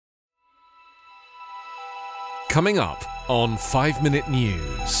Coming up on 5 Minute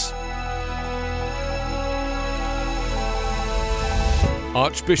News.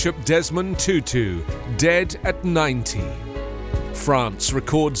 Archbishop Desmond Tutu dead at 90. France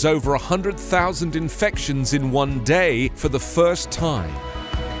records over 100,000 infections in one day for the first time.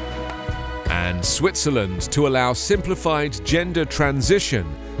 And Switzerland to allow simplified gender transition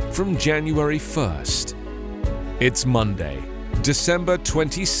from January 1st. It's Monday, December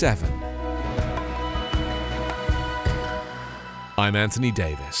 27. I'm Anthony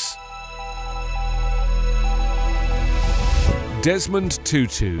Davis. Desmond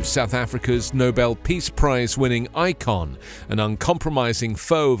Tutu, South Africa's Nobel Peace Prize-winning icon, an uncompromising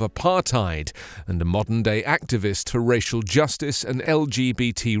foe of apartheid, and a modern-day activist for racial justice and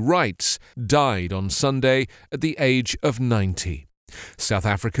LGBT rights, died on Sunday at the age of 90. South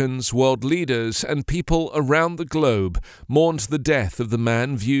Africans, world leaders, and people around the globe mourned the death of the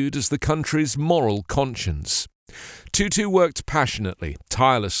man viewed as the country's moral conscience. Tutu worked passionately,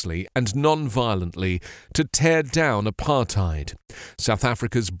 tirelessly, and non-violently to tear down apartheid, South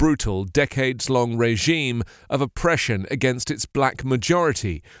Africa's brutal, decades-long regime of oppression against its black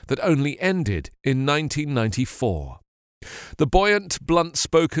majority that only ended in 1994. The buoyant,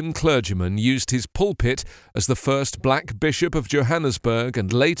 blunt-spoken clergyman used his pulpit as the first black bishop of Johannesburg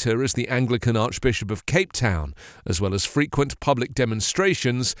and later as the Anglican Archbishop of Cape Town, as well as frequent public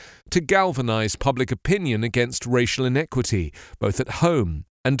demonstrations, to galvanize public opinion against racial inequity, both at home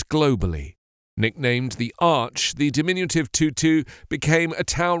and globally. Nicknamed the Arch, the diminutive Tutu became a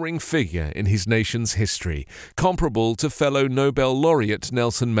towering figure in his nation's history, comparable to fellow Nobel laureate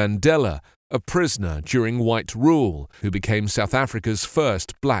Nelson Mandela, a prisoner during white rule, who became South Africa's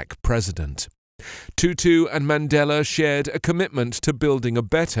first black president. Tutu and Mandela shared a commitment to building a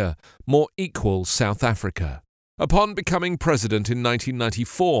better, more equal South Africa. Upon becoming president in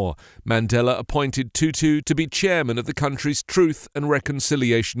 1994, Mandela appointed Tutu to be chairman of the country's Truth and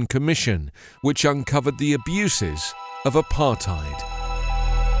Reconciliation Commission, which uncovered the abuses of apartheid.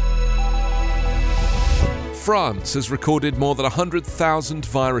 France has recorded more than 100,000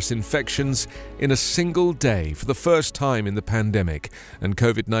 virus infections in a single day for the first time in the pandemic, and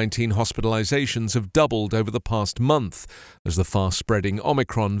COVID-19 hospitalizations have doubled over the past month as the fast-spreading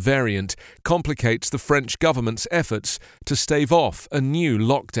Omicron variant complicates the French government's efforts to stave off a new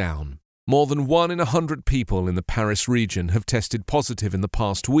lockdown. More than 1 in 100 people in the Paris region have tested positive in the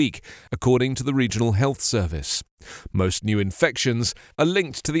past week, according to the regional health service. Most new infections are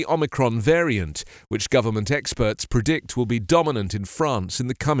linked to the Omicron variant, which government experts predict will be dominant in France in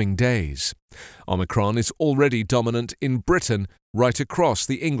the coming days. Omicron is already dominant in Britain, right across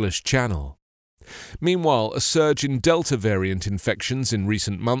the English Channel. Meanwhile, a surge in Delta variant infections in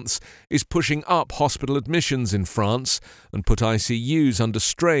recent months is pushing up hospital admissions in France and put ICUs under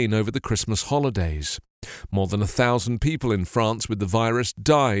strain over the Christmas holidays. More than 1,000 people in France with the virus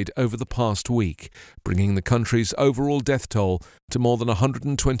died over the past week, bringing the country's overall death toll to more than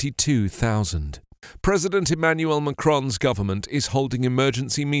 122,000. President Emmanuel Macron's government is holding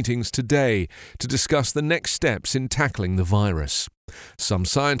emergency meetings today to discuss the next steps in tackling the virus. Some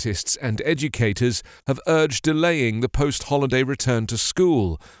scientists and educators have urged delaying the post-holiday return to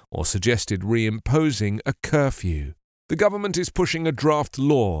school or suggested reimposing a curfew. The government is pushing a draft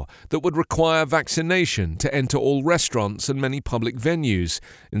law that would require vaccination to enter all restaurants and many public venues,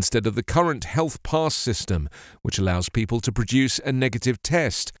 instead of the current health pass system, which allows people to produce a negative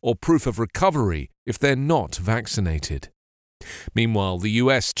test or proof of recovery if they're not vaccinated. Meanwhile, the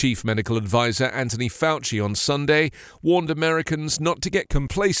US Chief Medical Advisor Anthony Fauci on Sunday warned Americans not to get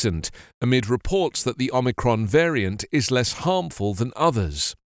complacent amid reports that the Omicron variant is less harmful than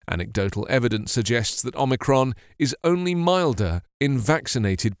others. Anecdotal evidence suggests that Omicron is only milder in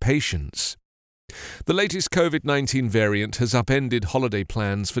vaccinated patients. The latest COVID-19 variant has upended holiday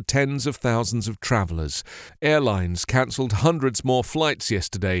plans for tens of thousands of travelers. Airlines cancelled hundreds more flights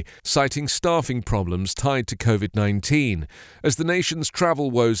yesterday, citing staffing problems tied to COVID-19, as the nation's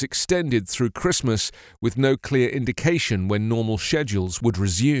travel woes extended through Christmas with no clear indication when normal schedules would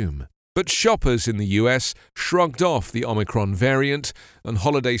resume. But shoppers in the US shrugged off the Omicron variant, and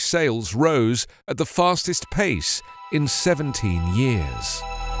holiday sales rose at the fastest pace in 17 years.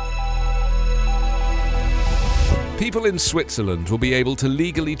 People in Switzerland will be able to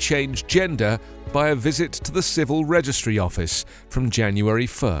legally change gender by a visit to the Civil Registry Office from January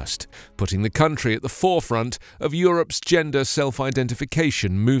 1st, putting the country at the forefront of Europe's gender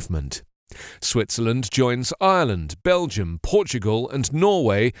self-identification movement. Switzerland joins Ireland, Belgium, Portugal and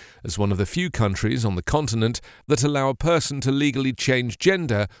Norway as one of the few countries on the continent that allow a person to legally change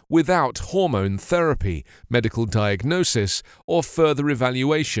gender without hormone therapy, medical diagnosis or further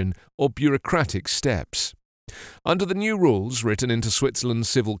evaluation or bureaucratic steps. Under the new rules written into Switzerland's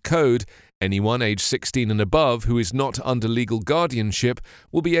civil code, anyone aged 16 and above who is not under legal guardianship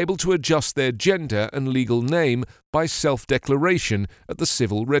will be able to adjust their gender and legal name by self-declaration at the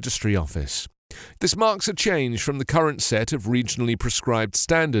Civil Registry Office. This marks a change from the current set of regionally prescribed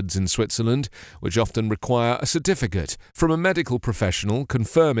standards in Switzerland, which often require a certificate from a medical professional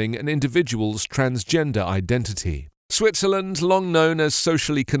confirming an individual's transgender identity. Switzerland, long known as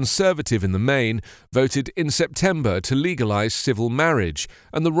socially conservative in the main, voted in September to legalise civil marriage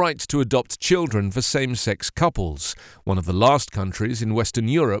and the right to adopt children for same-sex couples, one of the last countries in Western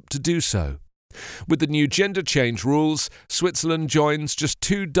Europe to do so. With the new gender change rules, Switzerland joins just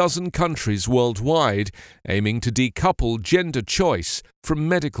 24 countries worldwide, aiming to decouple gender choice from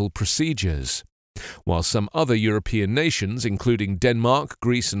medical procedures. While some other European nations, including Denmark,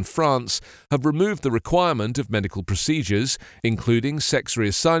 Greece and France, have removed the requirement of medical procedures, including sex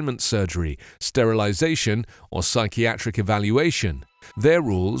reassignment surgery, sterilisation or psychiatric evaluation, their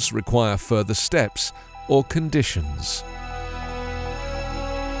rules require further steps or conditions.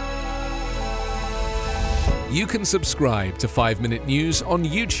 You can subscribe to 5 Minute News on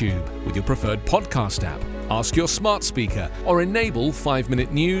YouTube with your preferred podcast app. Ask your smart speaker or enable 5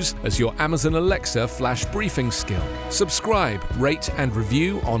 Minute News as your Amazon Alexa flash briefing skill. Subscribe, rate and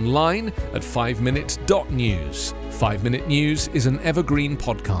review online at 5minute.news. 5 Minute News is an evergreen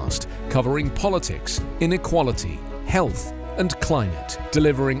podcast covering politics, inequality, health and climate,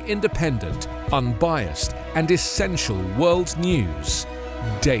 delivering independent, unbiased and essential world news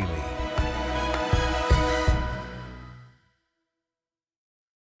daily.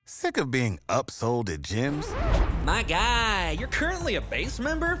 Sick of being upsold at gyms? My guy, you're currently a base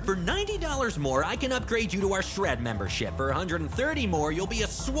member? For $90 more, I can upgrade you to our Shred membership. For $130 more, you'll be a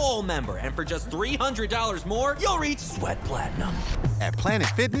Swole member. And for just $300 more, you'll reach Sweat Platinum. At Planet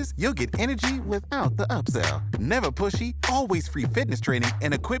Fitness, you'll get energy without the upsell. Never pushy, always free fitness training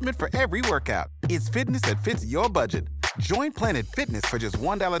and equipment for every workout. It's fitness that fits your budget. Join Planet Fitness for just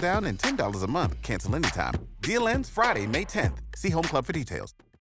 $1 down and $10 a month. Cancel anytime. Deal ends Friday, May 10th. See Home Club for details.